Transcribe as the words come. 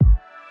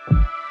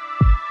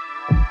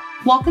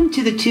Welcome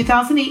to the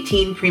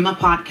 2018 Prima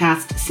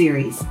Podcast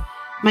Series.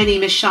 My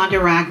name is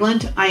Shonda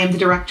Ragland. I am the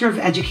Director of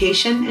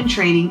Education and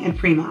Training at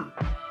Prima.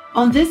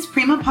 On this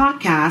Prima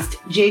Podcast,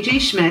 JJ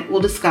Schmidt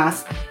will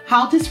discuss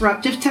how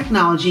disruptive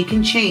technology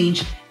can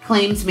change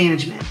claims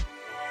management.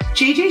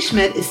 JJ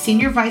Schmidt is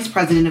Senior Vice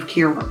President of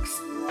CareWorks.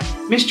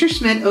 Mr.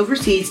 Schmidt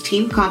oversees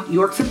Team Comp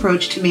York's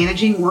approach to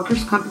managing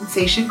workers'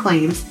 compensation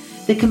claims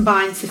that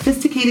combines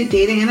sophisticated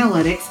data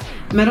analytics,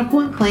 medical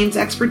and claims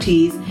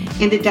expertise,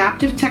 and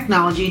adaptive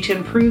technology to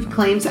improve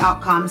claims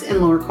outcomes and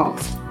lower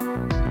costs.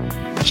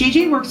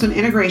 JJ works on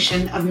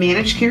integration of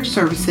managed care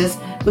services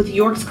with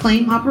York's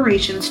claim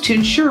operations to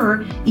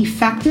ensure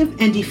effective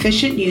and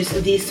efficient use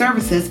of these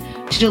services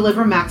to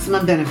deliver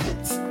maximum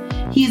benefits.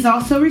 He is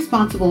also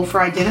responsible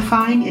for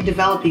identifying and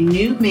developing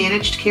new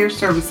managed care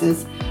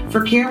services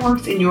for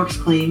CareWorks and York's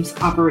claims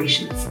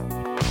operations.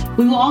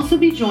 We will also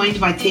be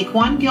joined by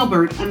Taekwon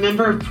Gilbert, a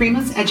member of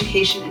Prima's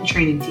education and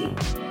training team.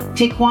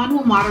 Taekwon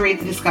will moderate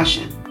the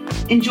discussion.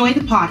 Enjoy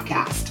the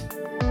podcast.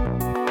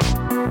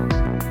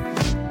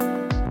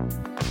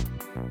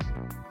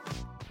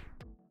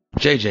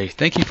 JJ,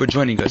 thank you for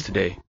joining us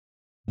today.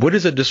 What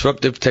is a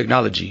disruptive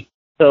technology?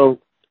 So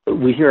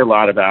we hear a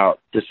lot about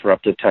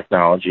disruptive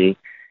technology,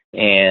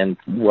 and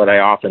what I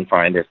often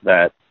find is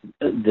that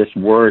this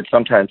word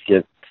sometimes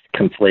gets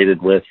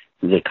conflated with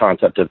the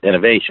concept of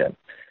innovation.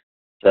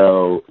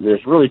 So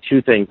there's really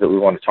two things that we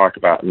want to talk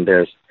about, and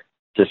there's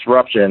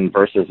disruption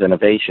versus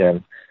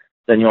innovation.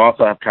 Then you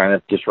also have kind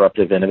of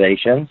disruptive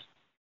innovations.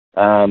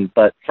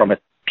 But from a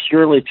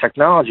purely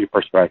technology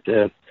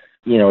perspective,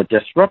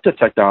 disruptive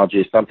technology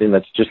is something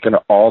that's just going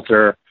to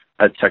alter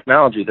a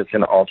technology that's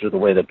going to alter the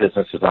way that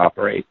businesses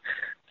operate.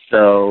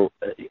 So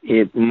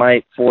it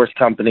might force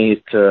companies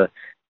to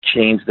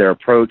change their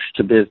approach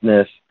to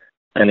business.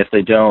 And if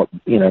they don't,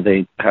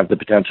 they have the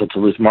potential to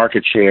lose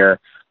market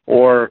share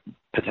or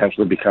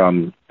potentially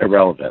become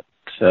irrelevant.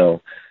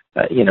 So,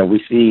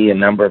 we see a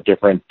number of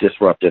different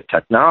disruptive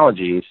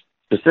technologies.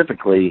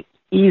 Specifically,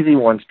 easy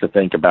ones to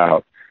think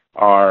about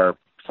are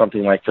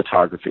something like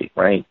photography,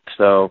 right?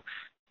 So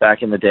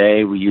back in the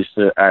day, we used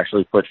to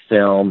actually put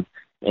film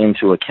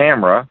into a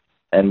camera,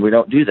 and we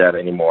don't do that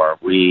anymore.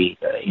 We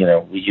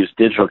use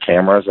digital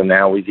cameras, and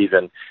now we've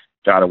even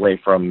got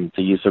away from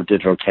the use of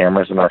digital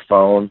cameras, and our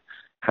phone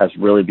has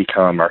really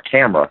become our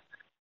camera.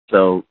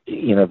 So,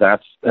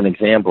 that's an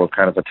example of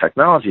kind of a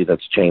technology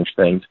that's changed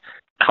things.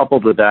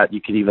 Coupled with that,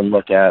 you could even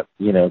look at,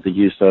 the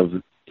use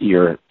of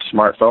your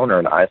smartphone or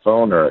an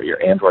iPhone or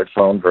your Android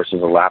phone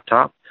versus a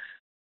laptop,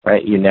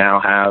 right? You now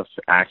have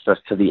access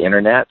to the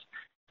internet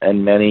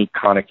and many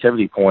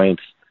connectivity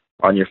points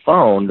on your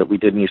phone that we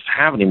didn't used to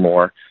have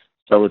anymore.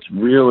 So it's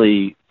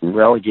really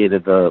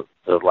relegated the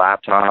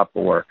laptop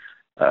or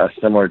a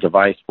similar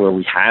device where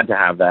we had to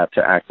have that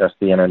to access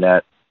the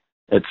internet.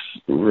 It's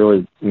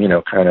really,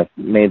 kind of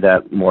made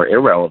that more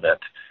irrelevant.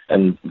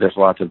 And there's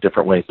lots of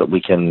different ways that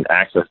we can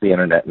access the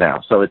internet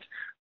now. So it's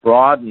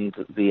broadened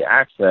the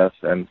access,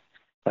 and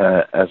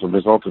as a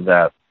result of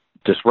that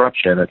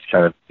disruption, it's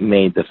kind of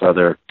made this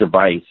other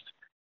device,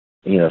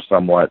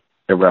 somewhat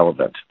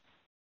irrelevant.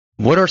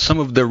 What are some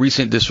of the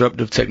recent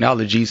disruptive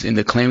technologies in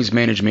the claims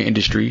management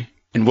industry,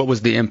 and what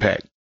was the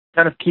impact?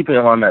 Kind of keeping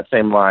along that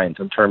same lines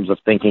in terms of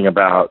thinking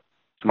about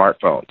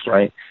smartphones,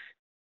 right?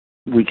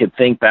 We could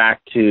think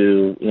back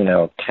to,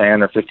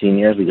 10 or 15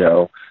 years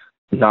ago,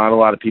 not a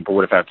lot of people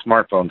would have had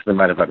smartphones. They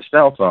might have had a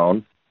cell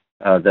phone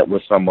that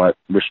was somewhat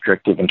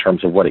restrictive in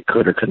terms of what it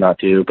could or could not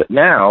do. But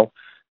now,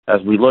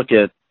 as we look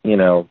at,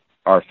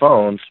 our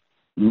phones,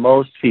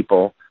 most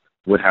people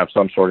would have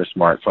some sort of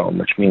smartphone,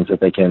 which means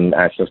that they can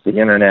access the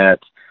internet,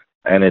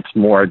 and it's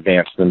more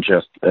advanced than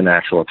just an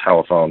actual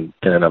telephone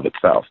in and of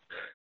itself.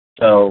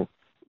 So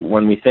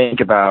when we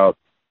think about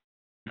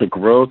the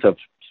growth of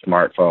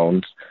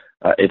smartphones,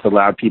 it's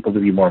allowed people to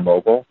be more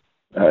mobile.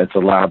 It's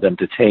allowed them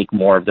to take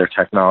more of their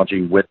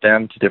technology with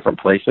them to different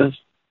places.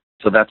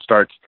 So that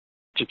starts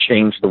to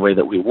change the way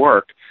that we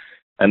work.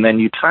 And then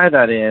you tie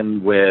that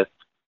in with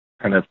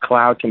kind of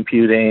cloud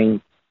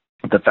computing,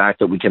 the fact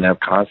that we can have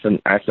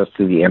constant access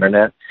to the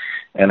internet.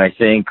 And I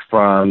think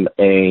from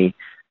a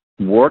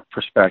work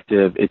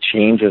perspective, it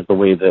changes the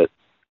way that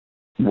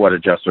what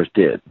adjusters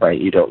did,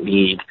 right? You don't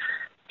need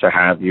to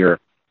have your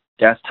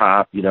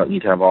desktop. You don't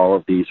need to have all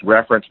of these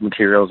reference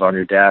materials on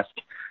your desk,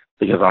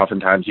 because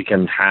oftentimes you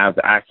can have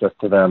access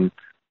to them,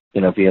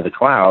 via the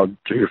cloud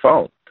through your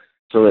phone.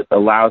 So it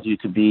allows you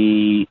to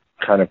be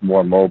kind of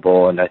more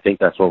mobile, and I think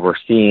that's what we're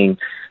seeing,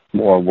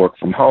 more work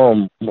from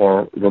home,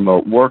 more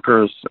remote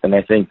workers, and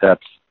I think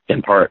that's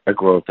in part a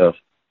growth of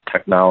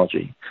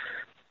technology.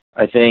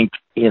 I think,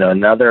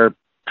 another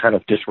kind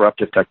of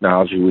disruptive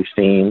technology we've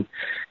seen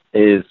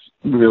is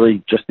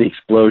really just the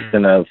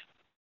explosion of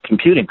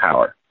computing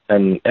power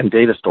and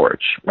data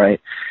storage, right?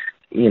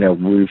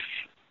 We've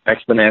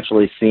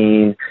exponentially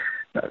seen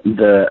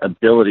the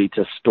ability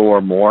to store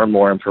more and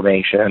more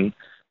information,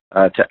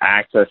 to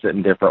access it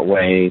in different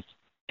ways,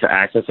 to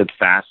access it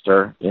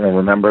faster.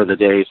 Remember the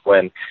days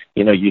when,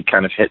 you'd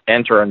kind of hit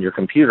enter on your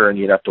computer and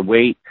you'd have to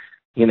wait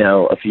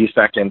a few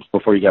seconds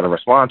before you get a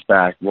response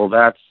back. Well,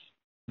 that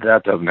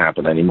doesn't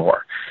happen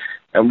anymore.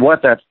 And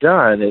what that's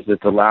done is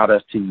it's allowed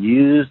us to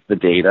use the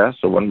data.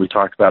 So when we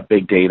talk about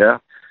big data,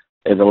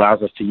 it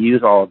allows us to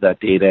use all of that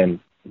data in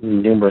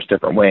numerous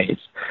different ways.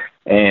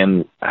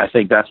 And I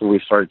think that's where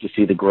we've started to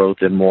see the growth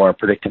in more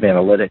predictive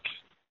analytics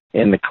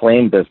in the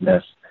claim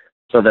business,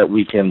 so that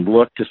we can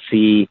look to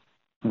see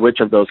which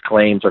of those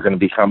claims are going to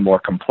become more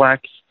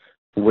complex,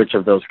 which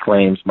of those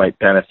claims might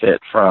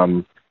benefit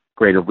from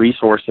greater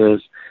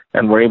resources.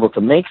 And we're able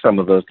to make some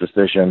of those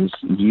decisions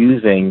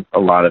using a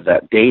lot of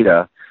that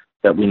data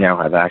that we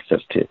now have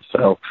access to.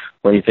 So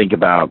when you think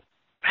about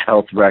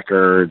health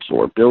records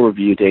or bill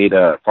review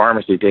data,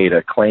 pharmacy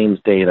data, claims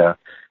data,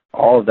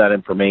 all of that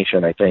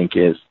information, I think,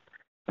 is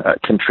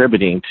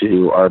contributing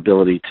to our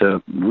ability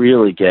to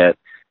really get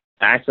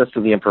access to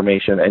the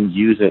information and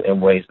use it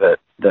in ways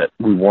that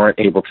we weren't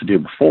able to do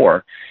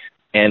before.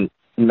 And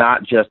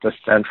not just a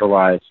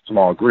centralized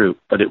small group,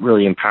 but it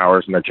really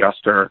empowers an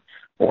adjuster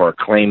or a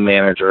claim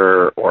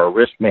manager or a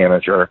risk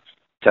manager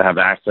to have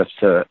access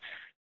to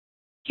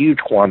huge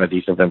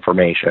quantities of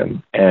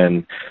information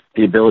and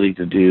the ability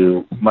to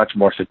do much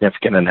more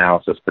significant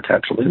analysis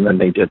potentially than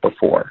they did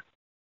before.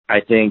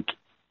 I think,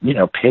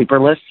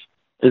 paperless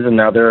is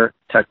another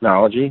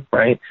technology,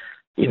 right?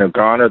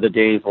 Gone are the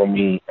days when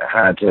we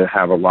had to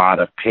have a lot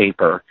of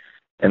paper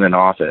in an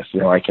office.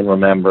 I can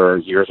remember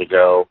years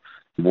ago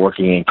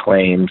working in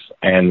claims,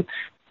 and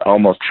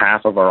almost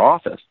half of our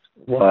office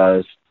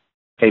was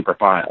paper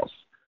files.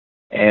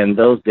 And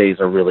those days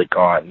are really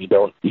gone. You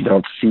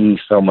don't see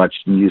so much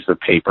use of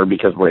paper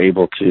because we're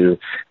able to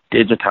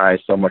digitize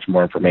so much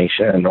more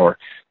information or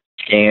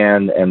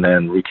scan and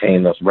then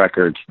retain those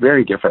records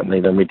very differently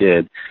than we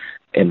did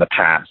in the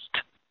past.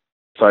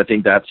 So I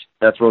think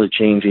that's really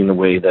changing the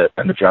way that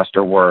an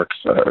adjuster works.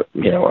 A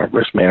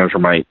risk manager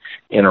might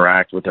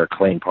interact with their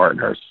claim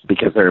partners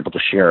because they're able to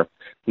share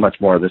much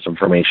more of this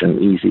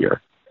information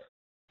easier.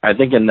 I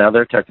think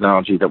another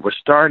technology that we're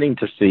starting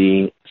to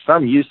see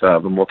some use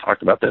of, and we'll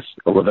talk about this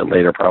a little bit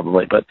later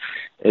probably, but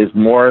is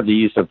more the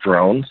use of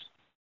drones.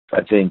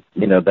 I think,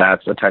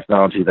 that's a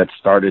technology that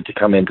started to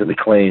come into the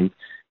claim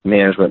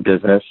management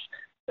business.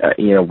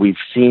 We've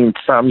seen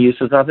some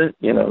uses of it,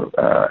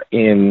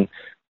 in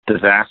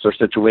disaster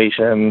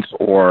situations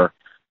or,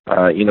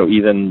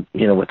 even,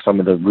 with some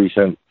of the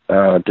recent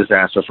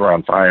disasters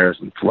around fires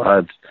and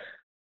floods,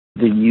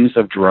 the use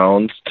of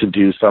drones to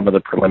do some of the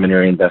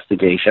preliminary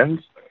investigations.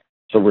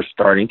 So we're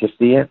starting to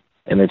see it,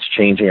 and it's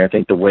changing, I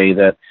think, the way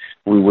that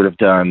we would have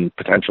done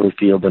potentially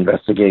field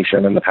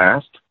investigation in the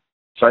past.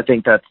 So I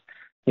think that's,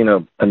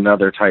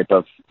 another type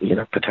of,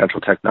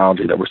 potential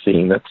technology that we're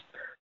seeing that's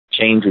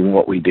changing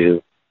what we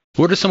do.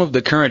 What are some of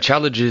the current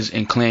challenges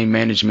in claim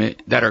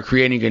management that are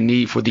creating a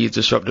need for these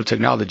disruptive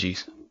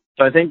technologies?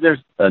 So I think there's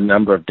a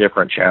number of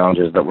different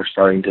challenges that we're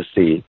starting to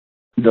see.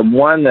 The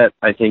one that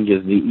I think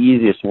is the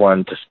easiest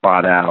one to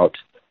spot out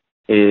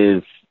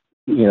is,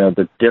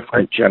 the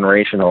different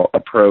generational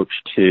approach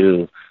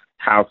to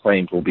how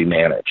claims will be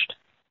managed.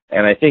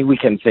 And I think we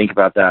can think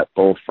about that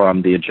both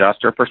from the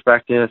adjuster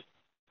perspective,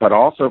 but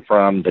also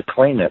from the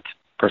claimant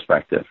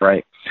perspective,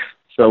 right?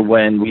 So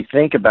when we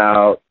think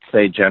about,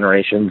 say,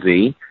 Generation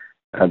Z,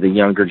 the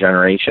younger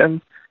generation,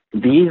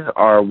 these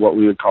are what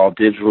we would call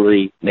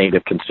digitally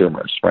native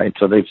consumers, right?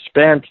 So they've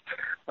spent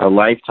a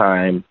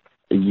lifetime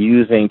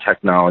using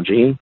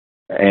technology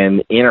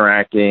and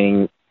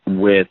interacting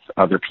with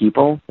other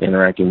people,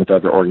 interacting with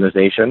other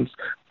organizations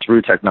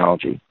through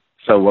technology.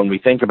 So when we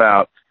think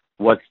about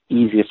what's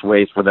easiest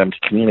ways for them to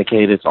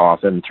communicate, it's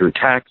often through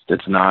text.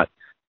 It's not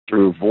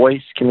through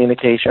voice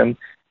communication,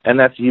 and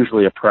that's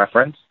usually a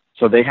preference.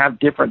 So they have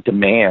different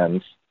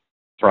demands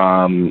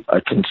from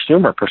a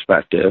consumer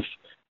perspective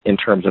in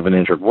terms of an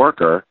injured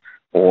worker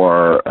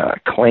or a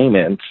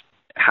claimant,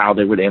 how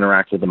they would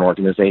interact with an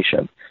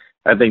organization.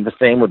 I think the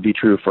same would be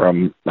true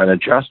from an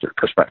adjuster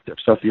perspective.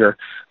 So if you're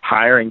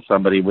hiring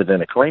somebody within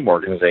a claim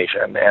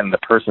organization and the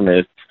person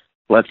is,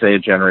 let's say, a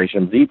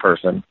Generation Z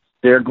person,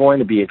 they're going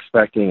to be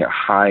expecting a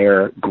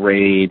higher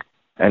grade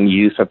and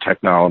use of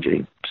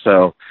technology.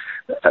 So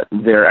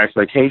their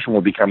expectation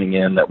will be coming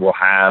in that we'll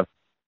have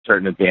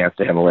certain advanced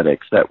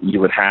analytics, that you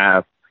would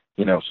have,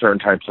 certain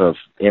types of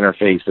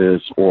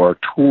interfaces or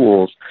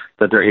tools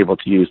that they're able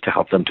to use to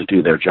help them to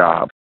do their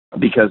job,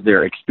 because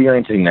they're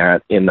experiencing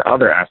that in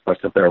other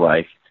aspects of their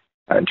life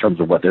in terms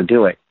of what they're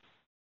doing.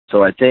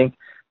 So I think,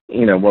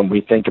 when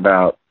we think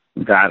about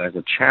that as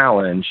a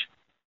challenge,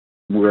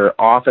 we're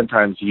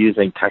oftentimes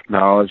using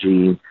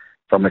technology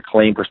from a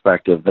claim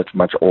perspective that's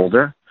much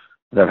older,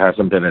 that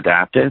hasn't been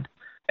adapted.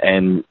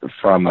 And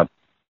from a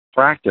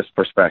practice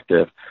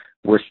perspective,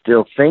 we're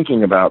still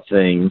thinking about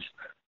things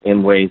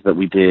in ways that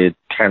we did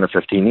 10 or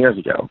 15 years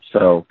ago.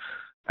 So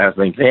as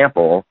an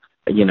example,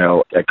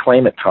 a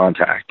claimant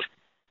contact.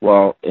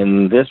 Well,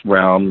 in this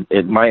realm,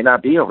 it might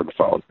not be over the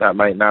phone. That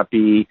might not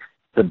be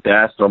the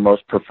best or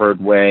most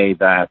preferred way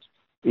that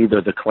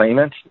either the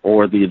claimant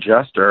or the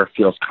adjuster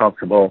feels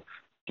comfortable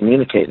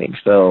communicating.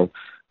 So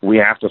we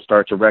have to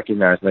start to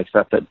recognize and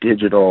accept that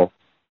digital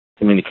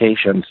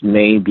communications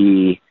may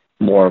be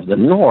more of the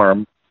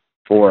norm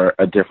for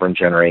a different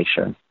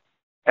generation.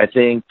 I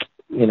think,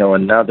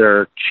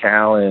 another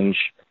challenge,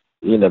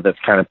 that's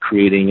kind of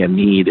creating a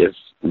need is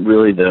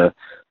really the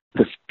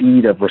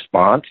speed of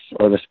response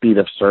or the speed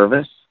of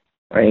service,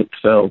 right?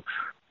 So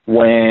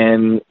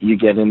when you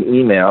get an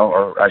email,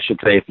 or I should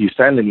say if you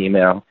send an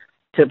email,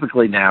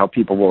 typically now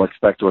people will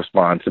expect a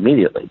response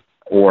immediately.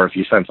 Or if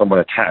you send someone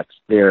a text,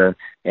 their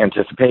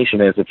anticipation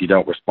is if you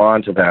don't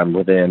respond to them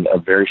within a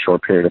very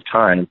short period of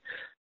time,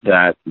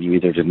 that you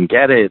either didn't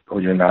get it,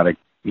 or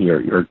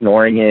you're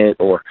ignoring it,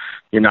 or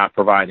you're not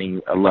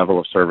providing a level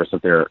of service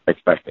that they're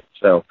expecting.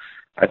 So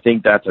I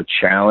think that's a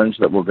challenge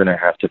that we're going to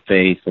have to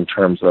face in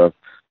terms of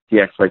the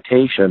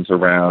expectations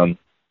around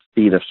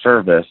speed of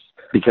service,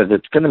 because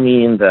it's going to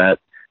mean that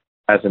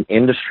as an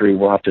industry,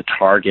 we'll have to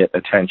target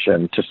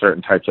attention to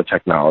certain types of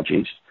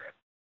technologies.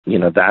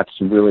 That's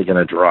really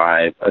going to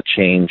drive a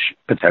change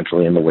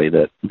potentially in the way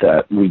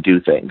that we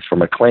do things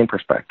from a claim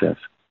perspective.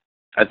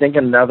 I think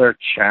another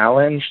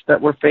challenge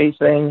that we're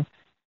facing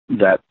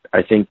that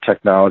I think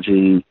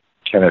technology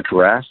can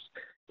address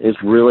is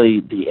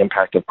really the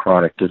impact of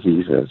chronic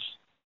diseases.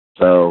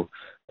 So,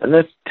 and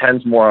this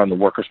tends more on the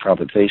workers'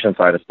 compensation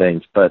side of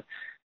things, but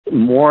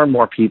more and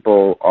more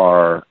people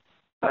are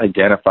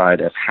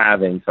identified as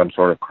having some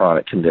sort of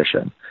chronic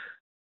condition.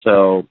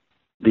 So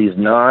these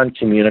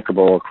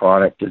non-communicable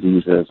chronic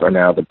diseases are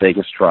now the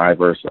biggest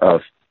drivers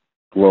of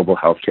global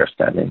healthcare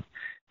spending.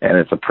 And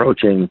it's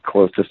approaching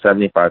close to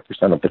 75%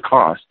 of the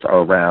costs are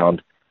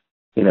around,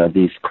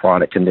 these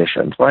chronic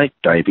conditions like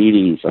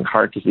diabetes and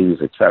heart disease,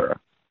 et cetera.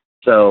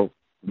 So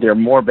they're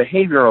more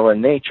behavioral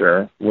in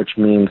nature, which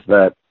means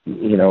that,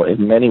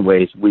 in many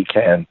ways we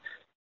can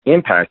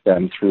impact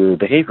them through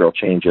behavioral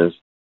changes,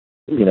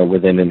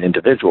 within an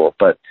individual.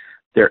 But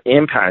they're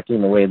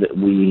impacting the way that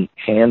we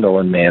handle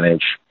and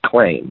manage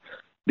claims,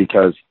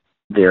 because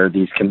there are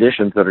these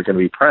conditions that are going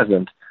to be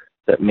present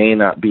that may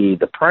not be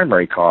the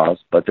primary cause,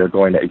 but they're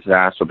going to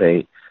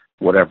exacerbate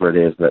whatever it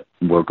is that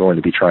we're going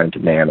to be trying to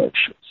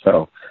manage.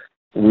 So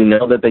we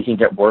know that they can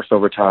get worse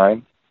over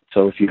time.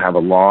 So if you have a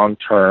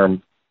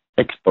long-term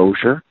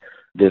exposure,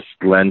 this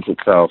lends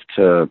itself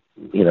to,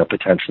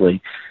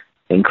 potentially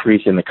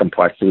increasing the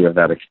complexity of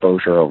that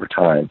exposure over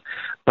time.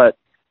 But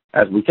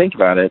as we think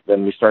about it,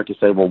 then we start to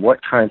say, well, what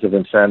kinds of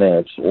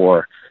incentives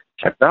or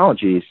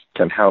technologies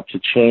can help to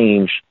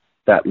change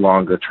that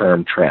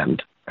longer-term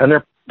trend? And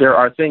there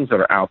are things that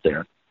are out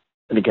there.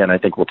 And again, I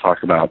think we'll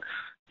talk about,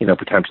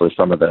 potentially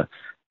some of the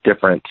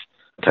different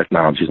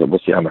technologies that we'll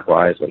see on the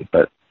horizon.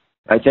 But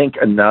I think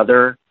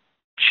another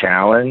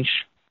challenge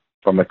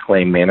from a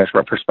claim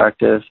management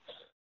perspective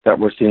that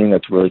we're seeing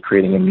that's really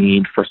creating a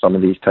need for some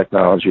of these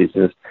technologies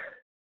is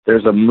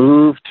there's a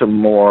move to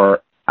more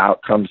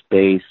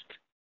outcomes-based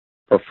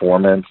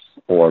performance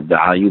or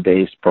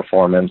value-based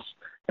performance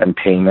and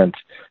payment.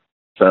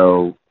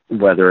 So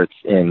whether it's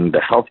in the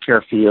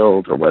healthcare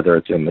field or whether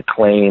it's in the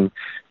claim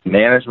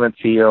management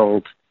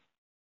field,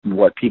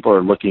 what people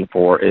are looking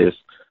for is,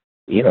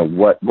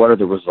 what are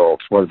the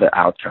results? What are the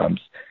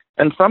outcomes?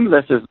 And some of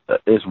this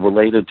is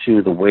related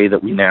to the way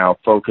that we now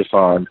focus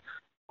on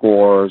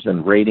scores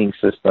and rating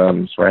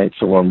systems, right?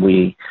 So when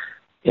we,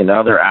 in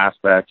other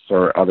aspects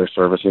or other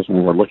services,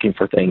 when we're looking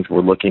for things,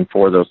 we're looking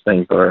for those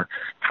things that are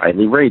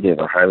highly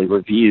rated or highly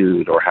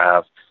reviewed or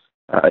have,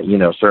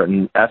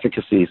 certain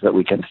efficacies that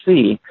we can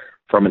see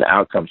from an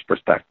outcomes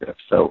perspective.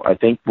 So I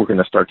think we're going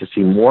to start to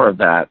see more of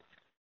that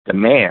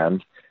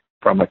demand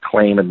from a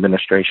claim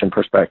administration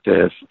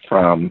perspective,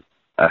 from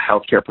a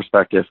healthcare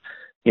perspective.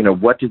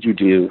 What did you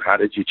do? How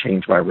did you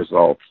change my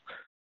results?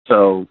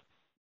 So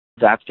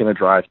that's going to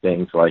drive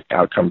things like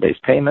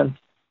outcome-based payments,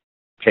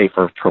 pay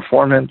for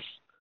performance,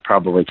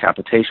 probably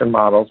capitation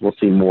models. We'll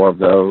see more of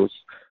those,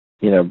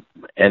 and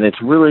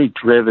it's really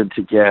driven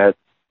to get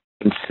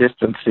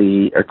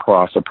consistency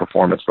across a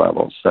performance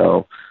level.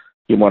 So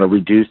you want to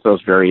reduce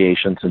those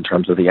variations in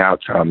terms of the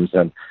outcomes,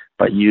 and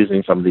by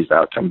using some of these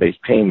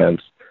outcome-based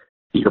payments,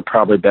 you're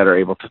probably better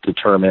able to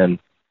determine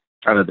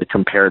kind of the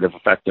comparative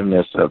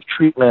effectiveness of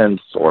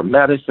treatments or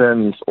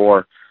medicines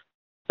or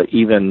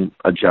even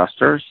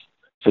adjusters.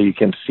 So you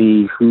can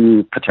see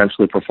who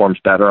potentially performs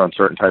better on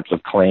certain types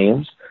of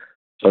claims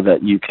so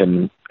that you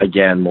can,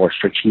 again, more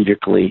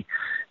strategically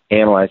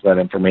analyze that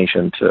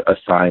information to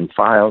assign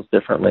files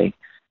differently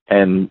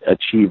and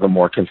achieve a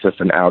more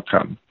consistent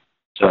outcome.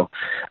 So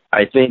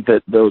I think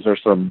that those are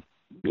some,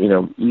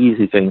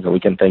 easy things that we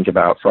can think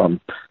about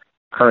from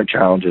current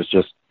challenges,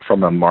 just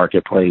from a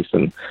marketplace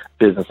and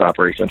business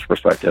operations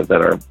perspective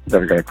that are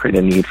going to create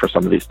a need for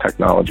some of these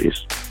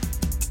technologies.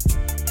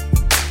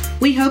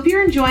 We hope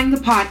you're enjoying the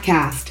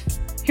podcast.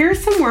 Here are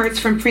some words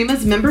from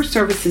Prima's Member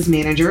Services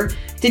Manager,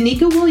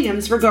 Danica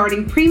Williams,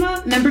 regarding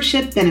Prima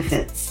membership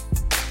benefits.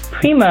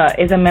 Prima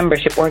is a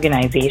membership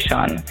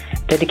organization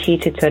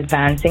dedicated to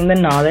advancing the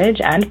knowledge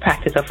and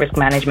practice of risk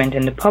management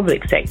in the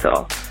public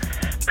sector.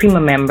 Prima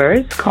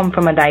members come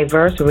from a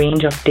diverse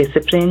range of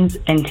disciplines,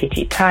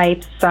 entity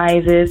types,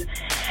 sizes,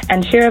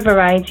 and share a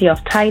variety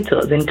of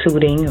titles,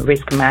 including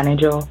risk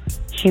manager,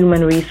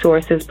 human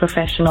resources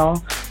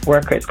professional,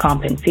 workers'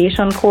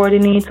 compensation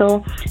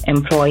coordinator,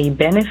 employee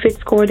benefits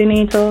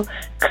coordinator,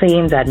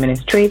 claims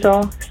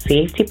administrator,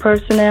 safety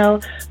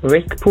personnel,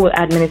 risk pool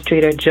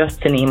administrator,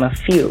 just to name a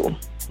few.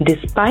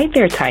 Despite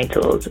their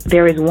titles,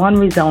 there is one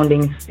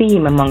resounding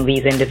theme among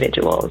these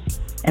individuals,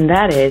 and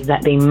that is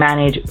that they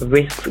manage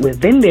risks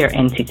within their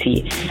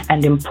entity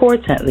and,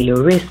 importantly,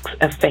 risks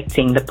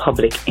affecting the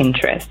public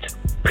interest.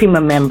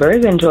 Prima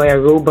members enjoy a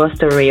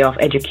robust array of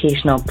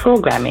educational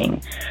programming,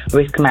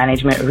 risk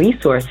management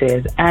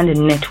resources, and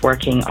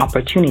networking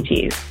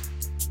opportunities.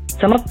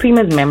 Some of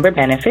Prima's member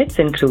benefits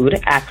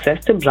include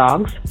access to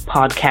blogs,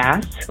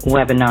 podcasts,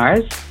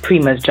 webinars,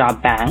 Prima's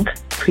Job Bank,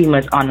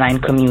 Prima's online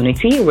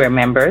community where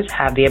members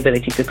have the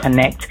ability to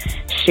connect,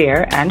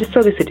 share, and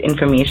solicit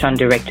information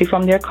directly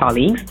from their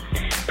colleagues,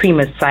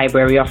 Prima's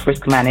library of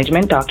risk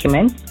management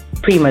documents,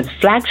 Prima's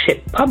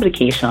flagship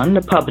publication,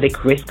 the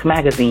Public Risk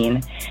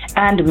Magazine,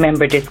 and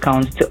member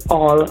discounts to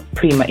all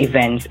Prima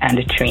events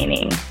and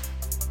training.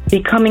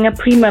 Becoming a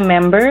Prima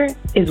member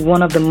is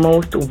one of the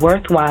most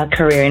worthwhile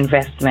career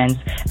investments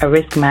a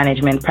risk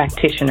management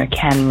practitioner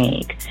can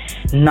make,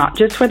 not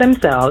just for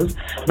themselves,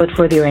 but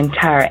for their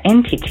entire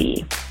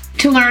entity.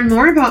 To learn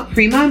more about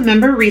Prima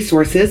member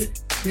resources,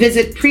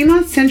 visit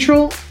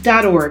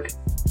primacentral.org.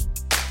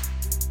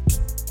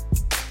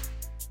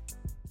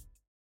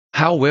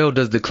 How well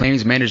does the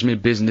claims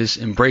management business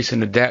embrace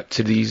and adapt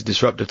to these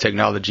disruptive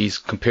technologies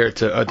compared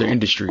to other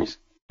industries?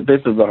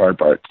 This is the hard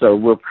part. So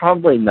we're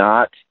probably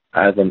not,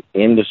 as an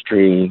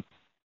industry,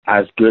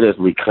 as good as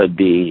we could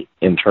be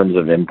in terms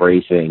of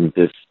embracing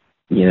this,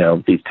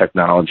 these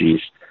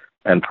technologies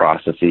and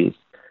processes.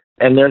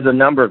 And there's a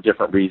number of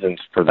different reasons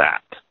for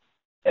that.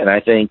 And I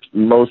think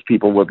most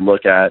people would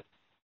look at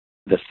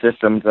the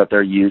systems that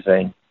they're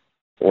using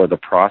or the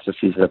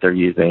processes that they're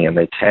using, and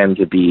they tend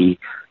to be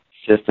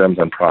systems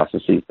and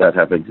processes that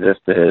have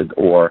existed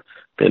or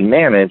been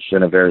managed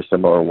in a very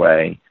similar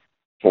way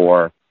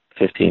for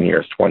 15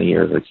 years, 20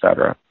 years, et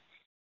cetera.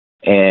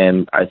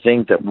 And I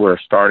think that we're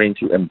starting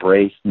to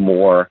embrace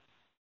more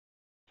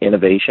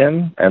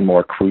innovation and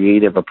more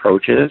creative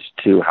approaches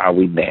to how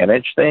we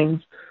manage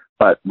things,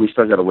 but we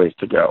still got a ways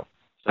to go.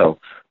 So,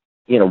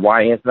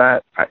 why is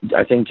that?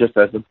 I think just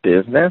as a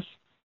business,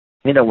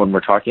 when we're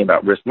talking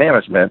about risk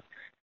management,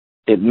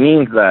 it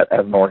means that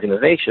as an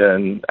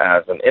organization,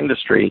 as an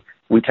industry,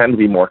 we tend to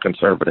be more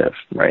conservative,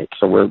 right?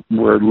 So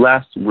we're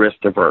less risk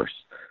averse.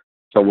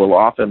 So we'll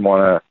often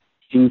want to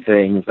see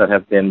things that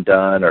have been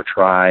done or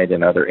tried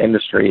in other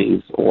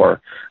industries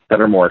or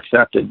that are more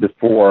accepted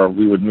before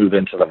we would move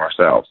into them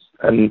ourselves.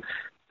 And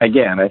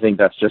again, I think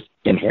that's just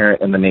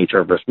inherent in the nature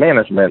of risk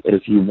management,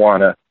 is you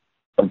want to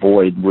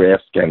avoid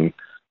risk and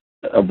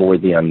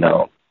avoid the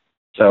unknown.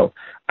 So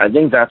I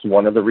think that's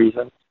one of the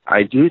reasons.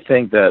 I do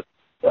think that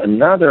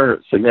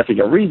another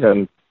significant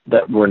reason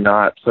that we're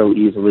not so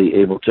easily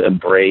able to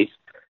embrace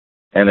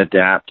and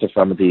adapt to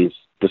some of these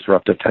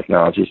disruptive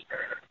technologies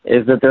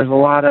is that there's a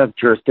lot of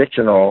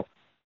jurisdictional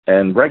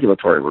and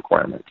regulatory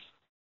requirements.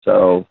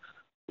 So,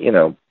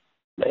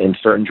 in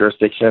certain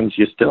jurisdictions,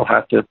 you still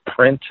have to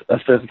print a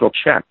physical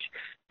check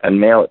and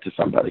mail it to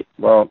somebody.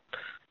 Well,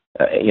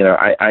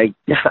 I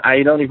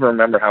don't even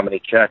remember how many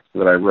checks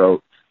that I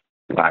wrote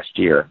last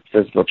year,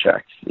 physical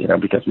checks,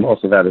 because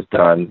most of that is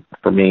done,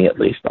 for me at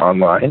least,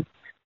 online.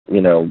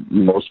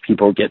 Most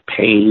people get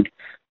paid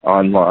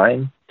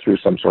online through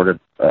some sort of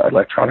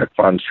electronic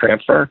funds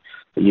transfer.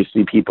 You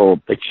see people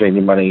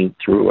exchanging money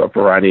through a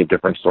variety of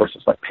different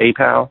sources like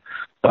PayPal,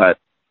 but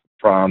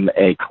from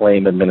a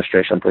claim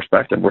administration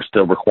perspective, we're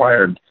still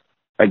required,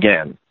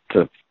 again,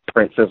 to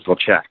print physical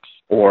checks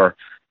or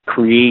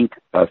create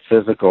a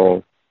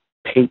physical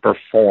paper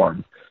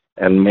form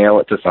and mail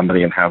it to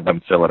somebody and have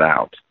them fill it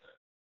out.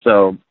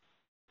 So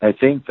I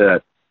think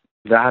that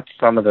that's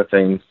some of the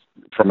things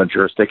from a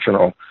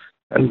jurisdictional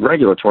and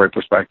regulatory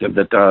perspective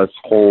that does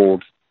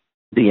hold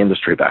the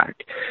industry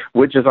back,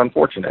 which is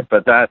unfortunate.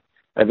 But that,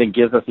 I think,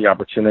 gives us the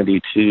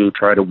opportunity to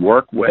try to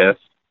work with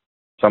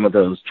some of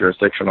those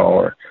jurisdictional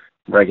or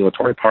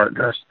regulatory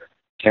partners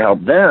to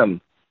help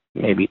them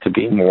maybe to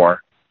be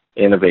more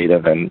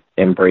innovative and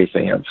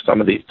embracing of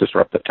some of these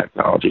disruptive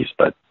technologies.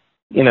 But,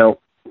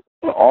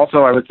 also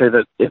I would say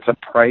that it's a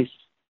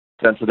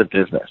price-sensitive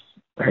business,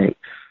 right?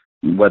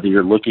 Whether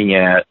you're looking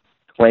at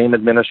claim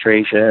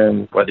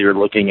administration, whether you're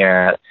looking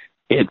at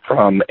it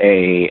from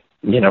a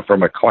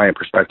client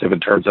perspective in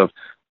terms of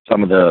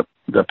some of the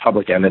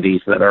public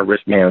entities that are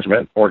risk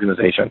management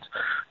organizations,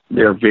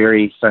 they're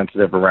very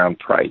sensitive around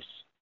price,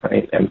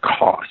 right, and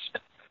cost.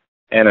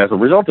 And as a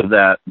result of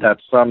that, that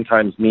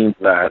sometimes means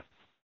that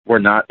we're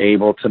not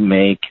able to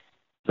make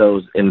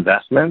those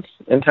investments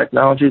in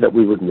technology that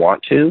we would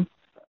want to,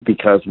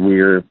 because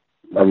we're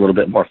a little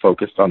bit more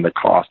focused on the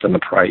cost and the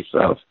price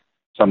of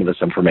some of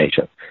this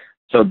information.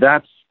 So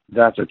that's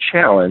a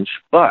challenge,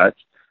 but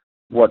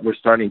what we're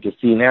starting to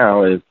see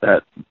now is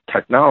that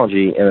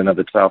technology in and of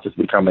itself is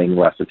becoming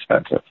less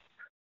expensive.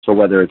 So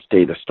whether it's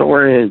data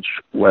storage,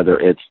 whether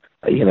it's,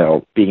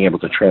 being able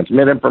to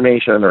transmit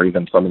information, or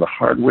even some of the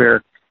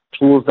hardware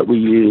tools that we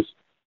use,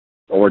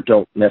 or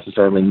don't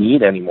necessarily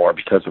need anymore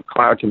because of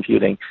cloud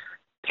computing.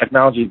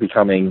 Technology is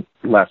becoming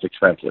less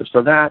expensive.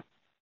 So that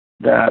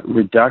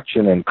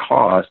reduction in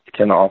cost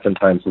can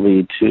oftentimes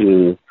lead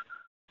to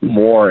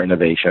more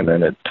innovation,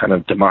 and it kind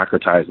of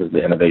democratizes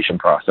the innovation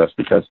process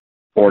because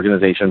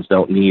organizations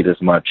don't need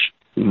as much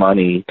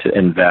money to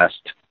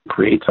invest,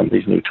 create some of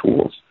these new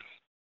tools.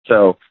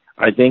 So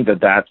I think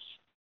that that's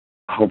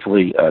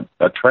hopefully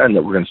a trend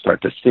that we're going to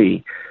start to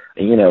see.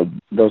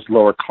 Those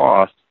lower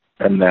costs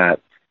and that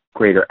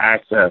greater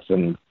access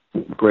and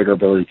greater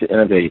ability to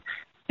innovate,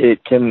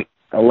 it can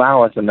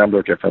allow us a number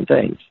of different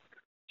things.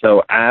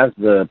 So as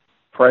the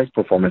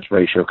price-performance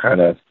ratio kind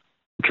of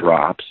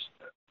drops,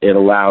 it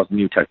allows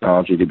new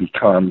technology to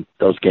become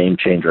those game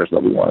changers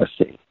that we want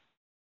to see.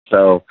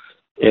 So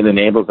it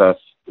enables us,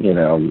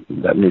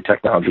 that new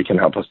technology can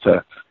help us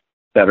to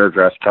better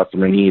address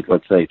customer needs,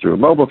 let's say through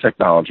mobile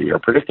technology or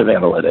predictive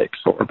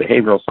analytics or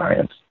behavioral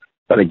science.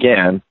 But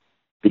again,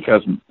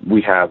 because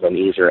we have an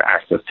easier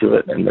access to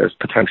it and there's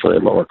potentially a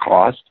lower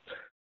cost,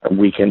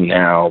 we can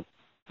now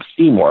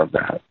see more of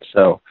that.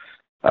 So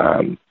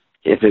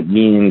if it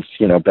means,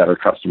 better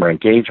customer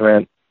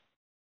engagement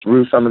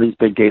through some of these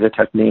big data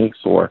techniques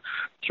or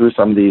through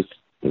some of these,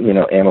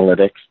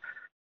 analytics,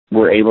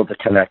 we're able to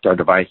connect our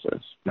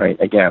devices, right?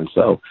 Again,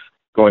 so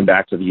going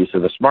back to the use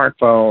of the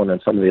smartphone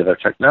and some of the other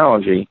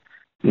technology,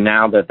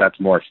 now that that's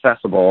more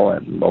accessible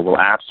and mobile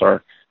apps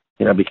are,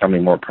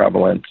 becoming more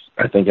prevalent,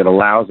 I think it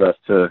allows us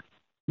to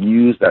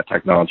use that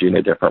technology in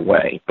a different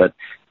way. But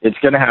it's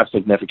going to have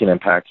significant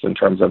impacts in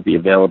terms of the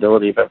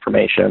availability of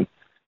information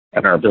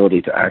and our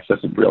ability to access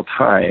it real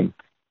time,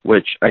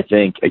 which I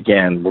think,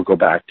 again, will go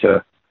back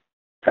to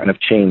kind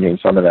of changing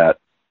some of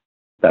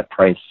that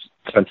price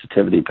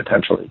sensitivity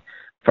potentially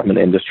from an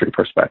industry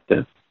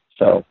perspective.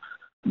 So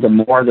the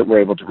more that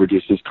we're able to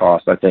reduce these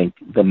costs, I think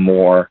the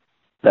more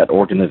that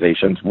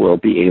organizations will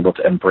be able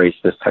to embrace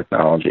this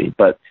technology.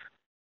 But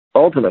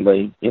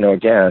ultimately,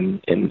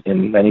 again,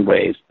 in many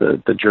ways,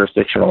 the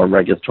jurisdictional or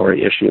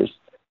regulatory issues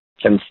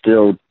can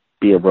still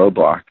be a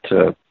roadblock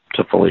to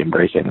fully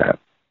embracing that.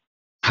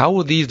 How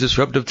will these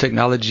disruptive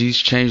technologies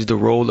change the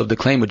role of the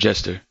claim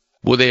adjuster?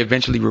 Will they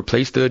eventually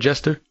replace the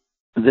adjuster?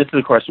 This is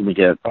a question we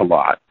get a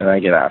lot, and I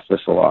get asked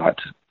this a lot.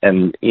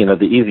 And,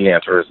 the easy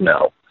answer is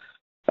no.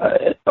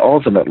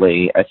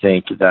 Ultimately, I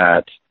think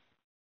that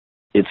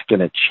it's going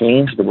to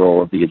change the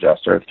role of the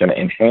adjuster. It's going to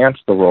enhance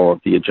the role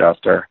of the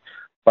adjuster,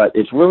 but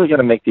it's really going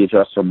to make the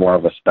adjuster more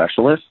of a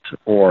specialist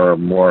or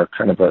more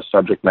kind of a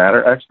subject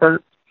matter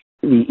expert.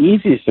 The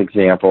easiest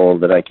example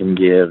that I can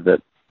give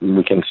that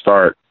we can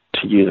start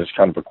to use as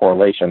kind of a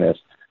correlation is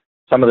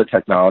some of the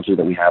technology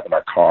that we have in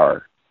our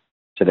car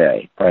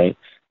today, right?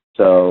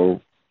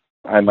 So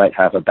I might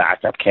have a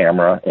backup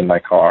camera in my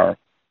car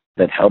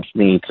that helps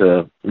me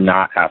to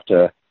not have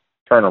to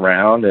turn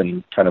around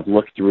and kind of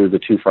look through the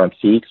two front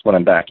seats when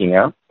I'm backing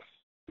up.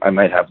 I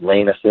might have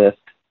lane assist.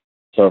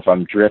 So if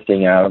I'm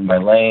drifting out of my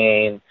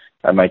lane,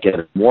 I might get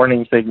a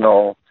warning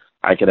signal.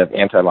 I could have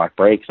anti-lock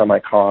brakes on my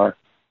car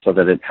so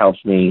that it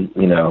helps me,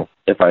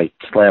 if I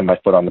slam my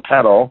foot on the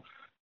pedal,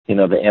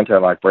 the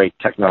anti-lock brake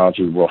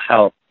technology will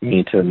help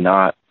me to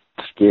not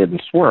skid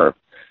and swerve.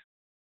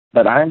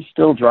 But I'm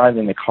still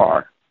driving the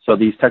car. So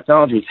these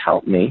technologies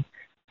help me,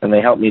 and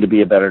they help me to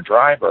be a better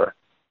driver,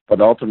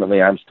 but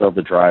ultimately I'm still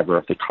the driver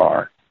of the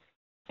car.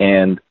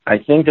 And I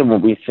think that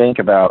when we think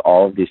about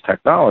all of these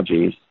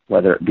technologies,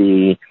 whether it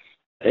be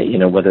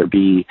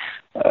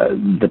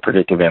the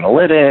predictive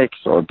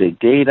analytics or big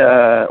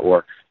data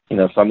or,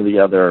 some of the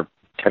other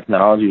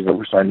technologies that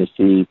we're starting to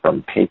see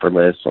from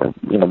paperless or,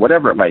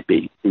 whatever it might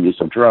be, the use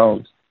of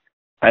drones,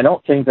 I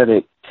don't think that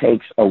it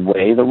takes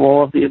away the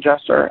role of the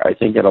adjuster. I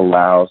think it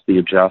allows the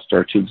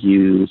adjuster to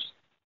use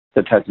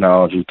the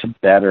technology to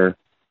better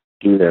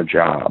do their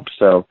job.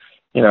 So,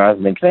 as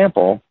an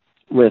example,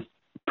 with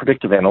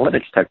predictive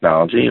analytics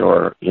technology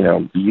or,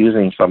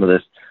 using some of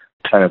this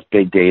kind of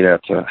big data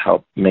to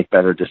help make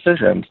better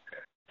decisions,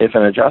 if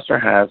an adjuster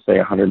has, say,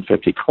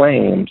 150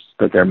 claims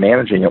that they're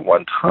managing at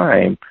one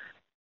time,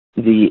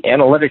 the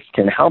analytics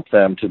can help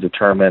them to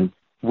determine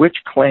which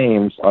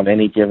claims on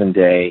any given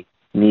day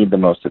need the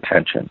most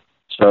attention.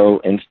 So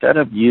instead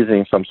of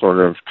using some sort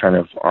of kind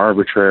of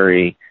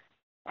arbitrary,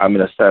 I'm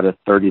going to set a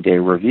 30-day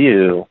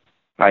review,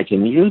 I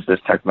can use this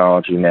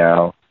technology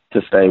now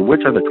to say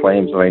which are the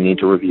claims that I need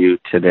to review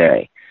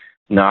today,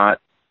 not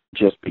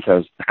just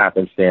because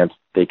happenstance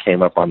they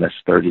came up on this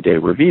 30-day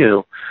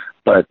review,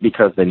 but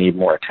because they need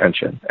more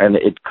attention. And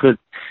it could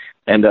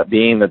end up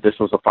being that this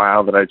was a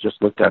file that I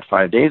just looked at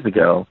 5 days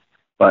ago,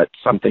 but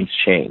something's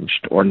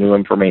changed or new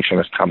information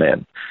has come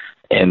in.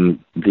 And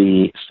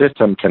the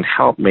system can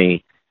help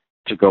me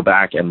to go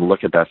back and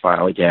look at that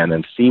file again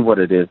and see what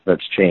it is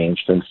that's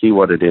changed and see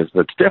what it is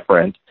that's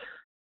different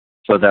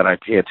so that I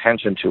pay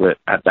attention to it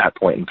at that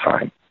point in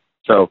time.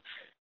 So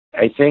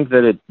I think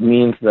that it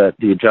means that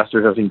the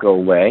adjuster doesn't go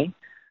away,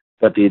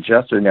 but the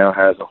adjuster now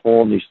has a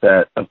whole new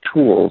set of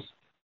tools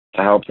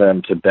to help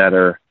them to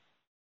better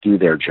do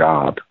their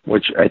job,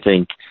 which I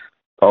think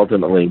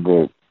ultimately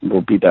will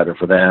be better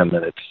for them,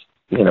 and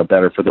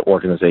better for the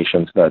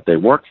organizations that they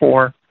work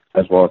for,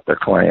 as well as their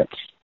clients.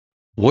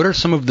 What are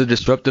some of the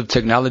disruptive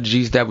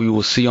technologies that we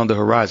will see on the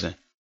horizon?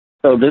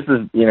 So this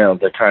is,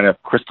 the kind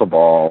of crystal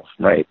ball,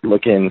 right?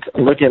 Look into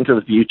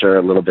the future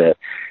a little bit.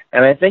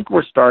 And I think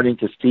we're starting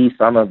to see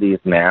some of these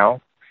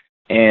now.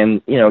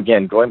 And,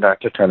 again, going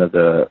back to kind of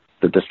the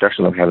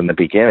discussion that we had in the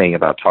beginning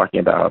about talking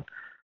about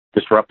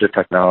disruptive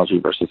technology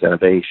versus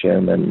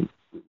innovation and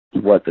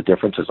what the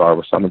differences are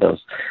with some of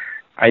those.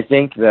 I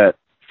think that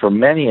for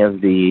many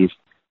of these,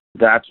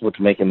 that's what's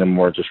making them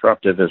more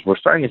disruptive is we're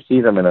starting to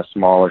see them in a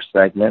smaller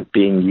segment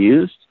being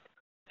used,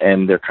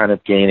 and they're kind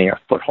of gaining a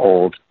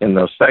foothold in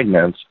those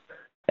segments.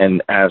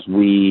 And as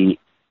we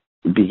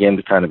begin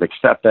to kind of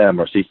accept them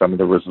or see some of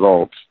the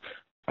results,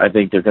 I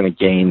think they're going to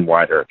gain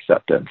wider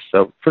acceptance.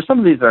 So for some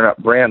of these, they're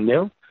not brand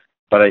new,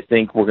 but I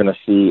think we're going to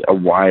see a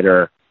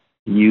wider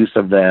use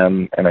of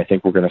them, and I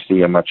think we're going to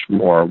see a much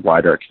more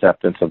wider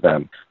acceptance of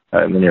them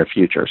in the near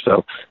future.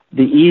 So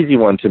the easy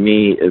one to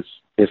me is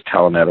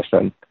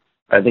telemedicine.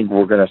 I think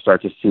we're going to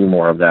start to see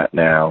more of that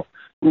now.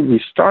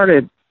 We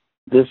started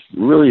this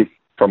really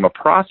from a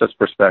process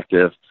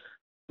perspective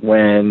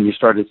when you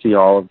started to see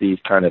all of these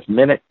kind of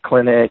minute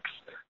clinics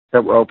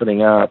that were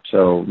opening up.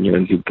 So,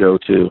 you go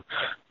to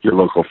your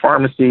local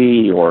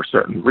pharmacy or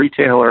certain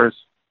retailers,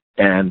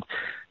 and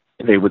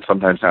they would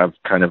sometimes have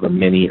kind of a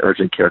mini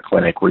urgent care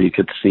clinic where you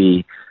could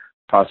see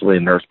possibly a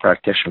nurse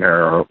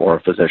practitioner or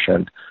a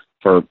physician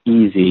for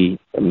easy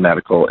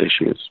medical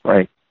issues,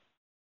 right?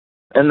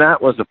 And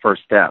that was the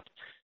first step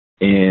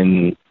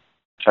in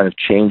kind of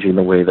changing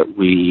the way that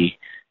we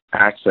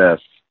access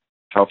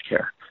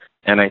healthcare.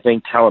 And I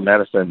think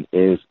telemedicine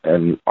is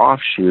an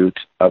offshoot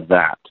of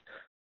that.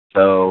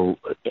 So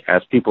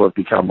as people have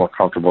become more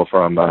comfortable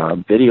from a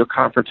video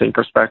conferencing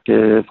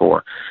perspective,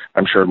 or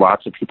I'm sure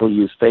lots of people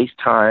use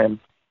FaceTime,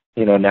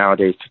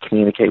 nowadays to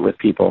communicate with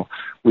people,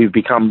 we've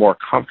become more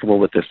comfortable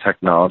with this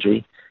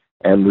technology,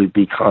 and we've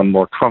become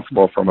more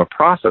comfortable from a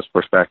process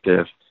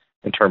perspective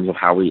in terms of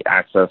how we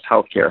access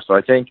healthcare. So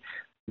I think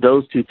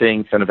those two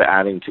things kind of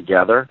adding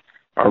together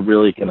are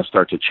really going to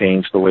start to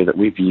change the way that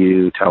we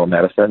view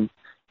telemedicine.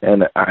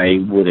 And I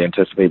would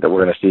anticipate that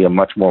we're going to see a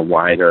much more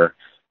wider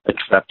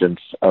acceptance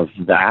of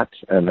that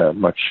and a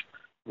much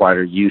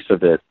wider use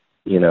of it,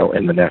 in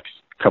the next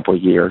couple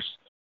of years.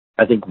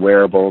 I think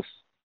wearables,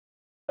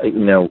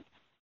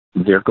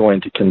 they're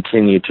going to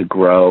continue to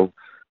grow.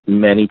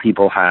 Many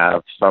people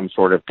have some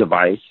sort of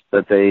device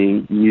that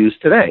they use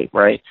today,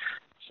 right?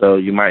 So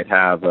you might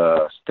have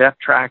a step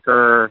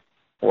tracker,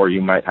 or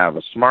you might have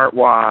a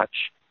smartwatch,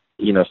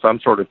 some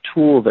sort of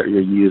tool that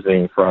you're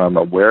using from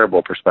a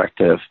wearable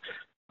perspective.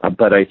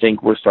 But I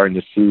think we're starting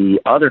to see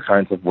other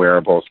kinds of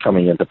wearables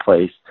coming into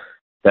place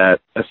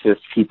that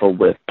assist people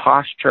with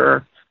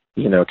posture,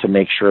 to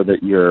make sure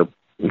that you're,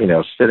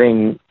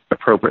 sitting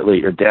appropriately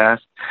at your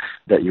desk,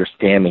 that you're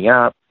standing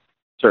up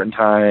certain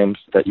times,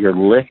 that you're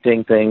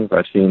lifting things.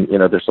 I've seen,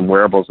 there's some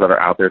wearables that are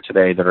out there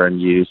today that are in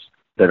use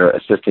that are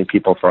assisting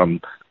people from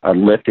a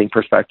lifting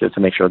perspective to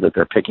make sure that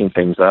they're picking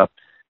things up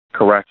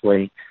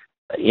correctly.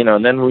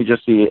 And then we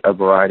just see a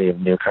variety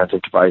of new kinds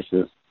of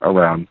devices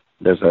around.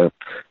 There's a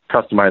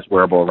customized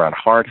wearable around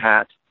hard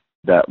hat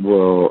that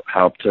will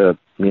help to,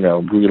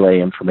 relay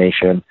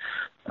information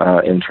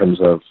in terms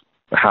of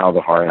how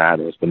the hard hat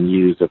has been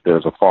used, if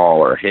there's a fall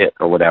or a hit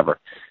or whatever.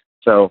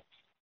 So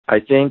I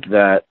think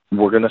that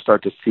we're going to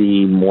start to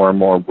see more and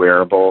more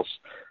wearables.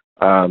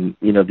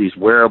 These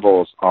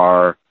wearables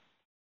are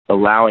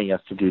allowing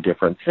us to do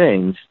different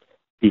things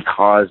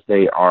because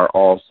they are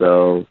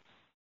also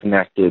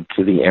connected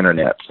to the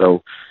internet.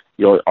 So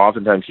you'll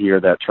oftentimes hear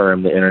that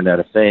term, the Internet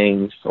of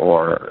Things,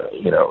 or,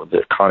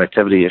 the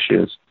connectivity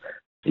issues.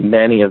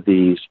 Many of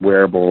these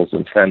wearables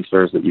and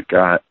sensors that you've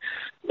got,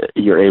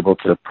 you're able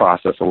to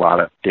process a lot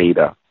of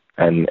data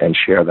and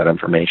share that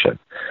information.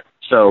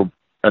 So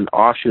an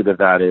offshoot of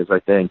that is, I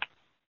think,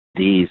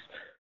 these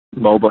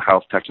mobile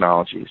health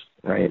technologies,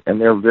 right?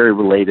 And they're very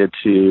related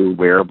to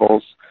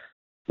wearables.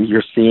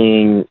 You're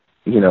seeing,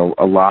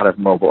 a lot of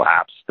mobile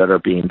apps that are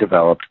being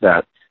developed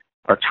that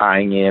are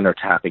tying in or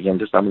tapping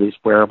into some of these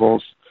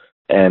wearables,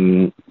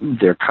 and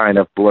they're kind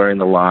of blurring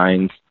the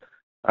lines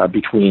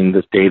between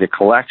this data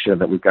collection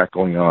that we've got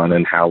going on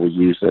and how we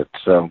use it.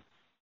 So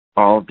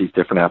all of these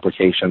different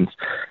applications,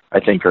 I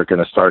think, are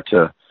going to start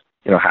to,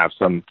 have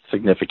some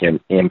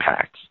significant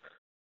impacts.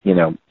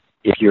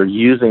 If you're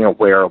using a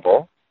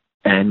wearable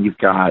and you've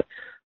got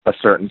a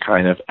certain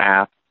kind of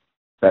app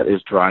that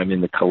is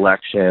driving the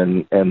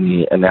collection and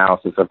the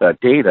analysis of that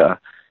data,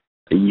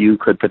 you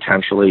could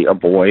potentially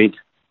avoid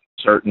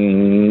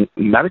certain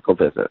medical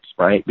visits,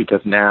 right? Because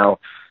now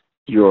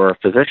your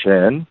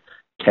physician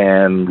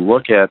can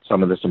look at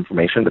some of this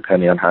information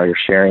depending on how you're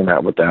sharing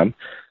that with them.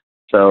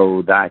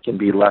 So that can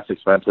be less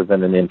expensive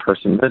than an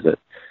in-person visit.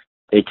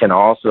 It can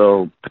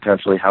also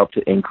potentially help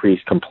to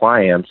increase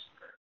compliance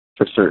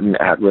for certain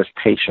at-risk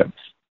patients.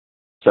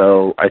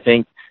 So I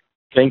think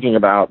thinking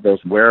about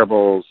those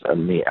wearables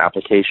and the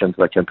applications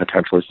that can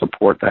potentially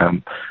support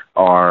them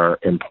are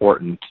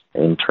important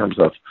in terms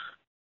of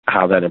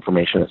how that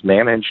information is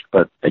managed,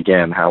 but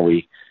again, how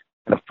we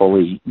kind of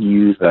fully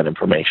use that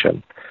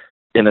information.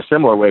 In a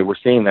similar way, we're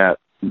seeing that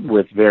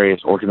with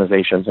various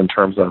organizations in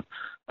terms of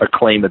a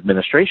claim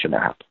administration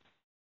app,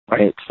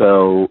 right?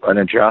 So an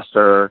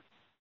adjuster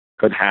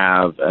could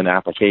have an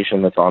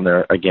application that's on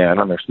their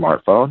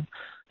smartphone,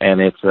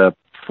 and it's a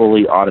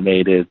fully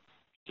automated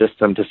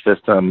system to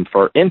system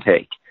for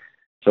intake.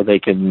 So they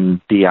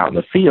can be out in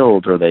the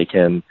field, or they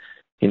can,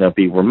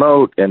 be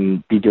remote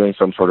and be doing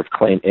some sort of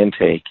claim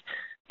intake.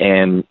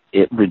 And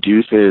it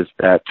reduces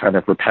that kind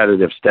of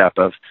repetitive step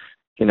of,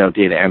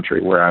 data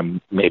entry where I'm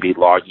maybe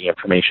logging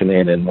information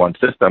in one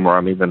system, or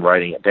I'm even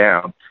writing it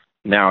down.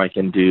 Now I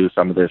can do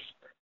some of this,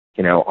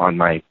 on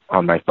my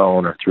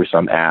phone or through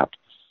some app.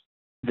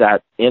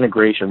 That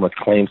integration with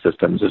claim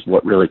systems is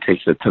what really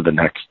takes it to the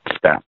next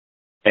step.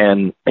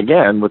 And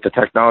again, with the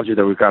technology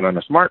that we've got on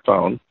a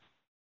smartphone,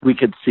 we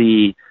could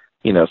see,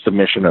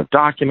 submission of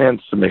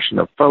documents, submission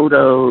of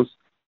photos,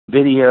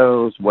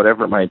 videos,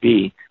 whatever it might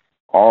be,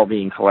 all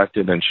being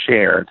collected and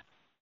shared,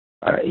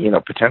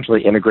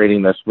 potentially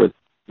integrating this with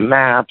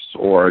maps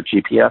or a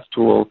GPS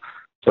tool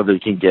so that you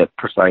can get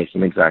precise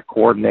and exact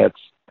coordinates.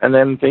 And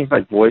then things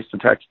like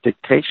voice-to-text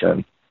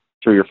dictation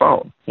through your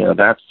phone.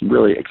 That's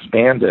really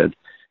expanded,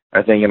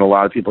 I think, and a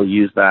lot of people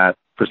use that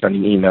for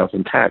sending emails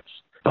and texts.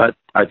 But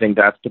I think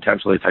that's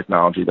potentially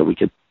technology that we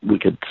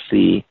could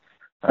see,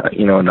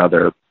 in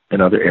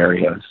other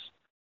areas.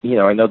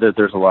 I know that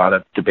there's a lot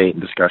of debate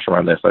and discussion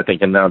around this. I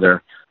think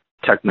another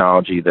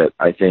technology that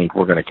I think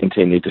we're going to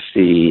continue to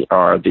see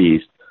are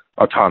these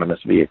autonomous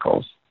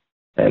vehicles.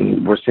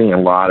 And we're seeing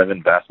a lot of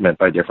investment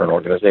by different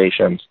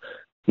organizations,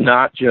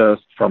 not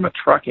just from a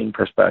trucking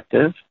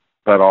perspective,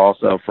 but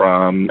also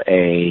from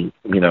a,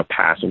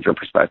 passenger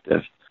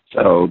perspective.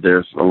 So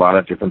there's a lot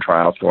of different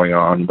trials going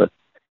on with,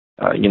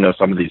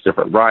 some of these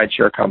different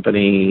rideshare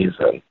companies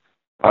and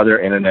other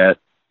internet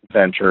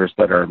ventures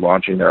that are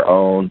launching their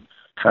own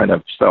kind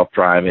of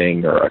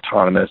self-driving or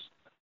autonomous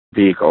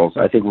vehicles.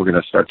 I think we're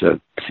going to start to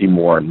see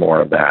more and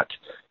more of that.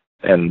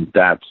 And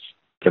that's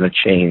going to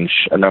change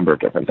a number of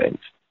different things,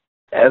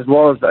 as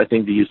well as I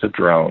think the use of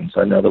drones.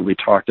 I know that we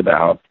talked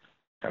about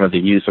kind of the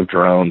use of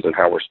drones and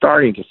how we're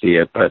starting to see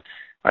it, but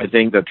I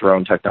think that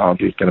drone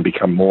technology is going to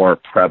become more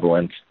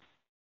prevalent,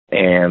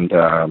 and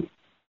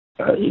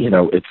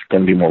it's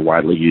going to be more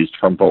widely used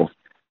from both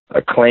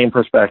a claim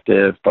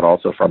perspective, but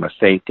also from a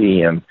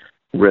safety and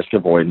risk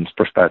avoidance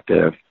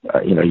perspective.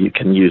 You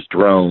can use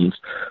drones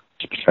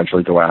to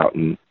potentially go out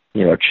and,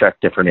 check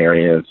different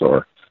areas,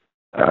 or,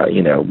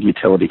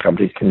 utility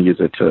companies can use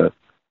it to,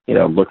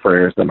 look for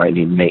areas that might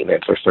need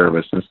maintenance or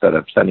service instead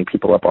of sending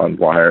people up on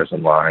wires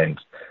and lines.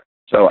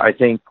 So I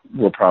think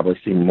we'll probably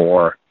see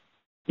more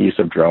use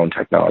of drone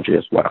technology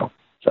as well.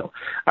 So,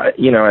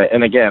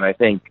 and again, I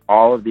think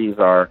all of these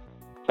are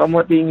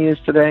somewhat being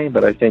used today,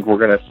 but I think we're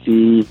going to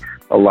see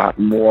a lot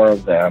more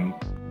of them,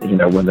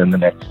 within the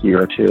next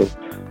year or two,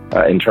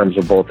 in terms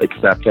of both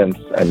acceptance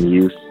and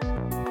use.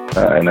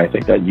 And I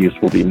think that use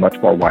will be much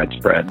more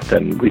widespread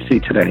than we see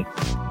today.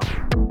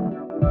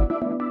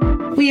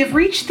 We have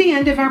reached the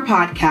end of our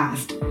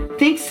podcast.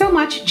 Thanks so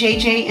much,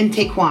 JJ and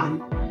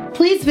Taekwon.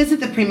 Please visit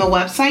the Prima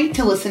website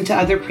to listen to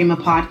other Prima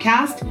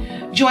podcasts,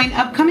 join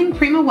upcoming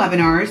Prima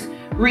webinars,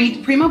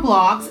 read Prima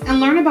blogs, and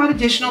learn about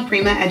additional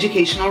Prima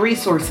educational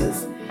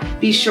resources.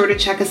 Be sure to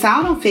check us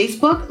out on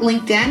Facebook,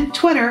 LinkedIn,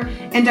 Twitter,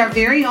 and our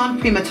very own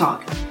Prima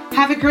Talk.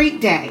 Have a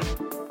great day.